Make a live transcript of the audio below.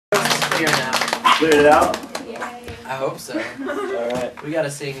here now. Cleared it out? I hope so. Alright. We gotta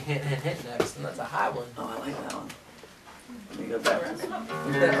sing Hit, Hit, Hit next, and that's a high one. Oh, I like that one. Let me go back to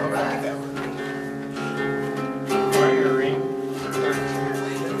that. Alright. Wearing your ring.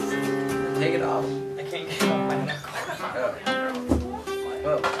 Take it off. I can't get it off my neck.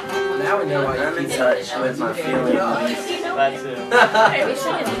 Well, now we know why I'm you in keep touch it. with my You can't feelings. get it off. That's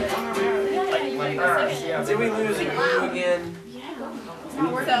it. Did we lose Ubu again?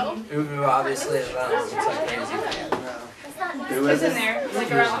 Ubu obviously is around. It's like crazy. Who is It's in it? there. It's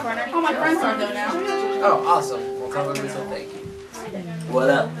like around the corner. All my friends are though now. Oh, awesome. Well, tell them we said thank you. What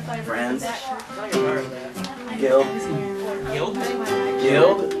up, friends? Guild?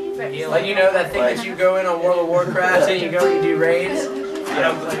 Guild? Like, you know that thing that you go in on World of Warcraft and you go and you do raids? I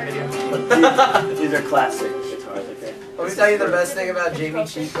don't play video games. These are classic guitars, okay? Let me tell you the best thing about Jamie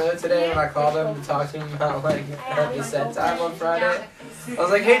Chico today when I called him to talk to him about like the set time on Friday. I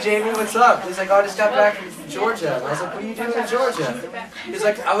was like, hey Jamie, what's up? He's like, oh, I just got back from Georgia. And I was like, what are you doing in Georgia? He's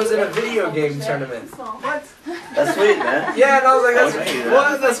like, I was in a video game tournament. What? That's sweet, man. Yeah, and I was like, I would do that.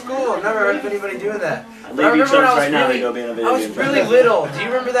 what? That's cool. I've never heard of anybody doing that. I'd leave you chumps right now to go be in a video I was game. really little. Do you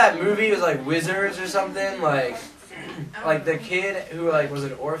remember that movie? It was like Wizards or something? Like the kid who like was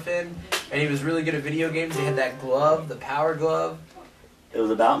an orphan and he was really good at video games. He had that glove, the power glove. It was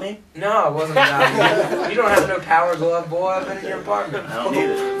about me? No, it wasn't about you. You don't have no power glove, boy. I've been in your apartment. I don't need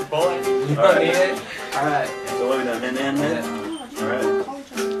it. You don't need it? Alright. So what have we done? Hand? Alright.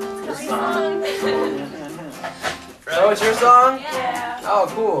 This song. Oh, it's your song? Yeah. Oh,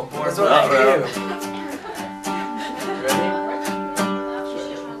 cool. That's what Not I bro. do.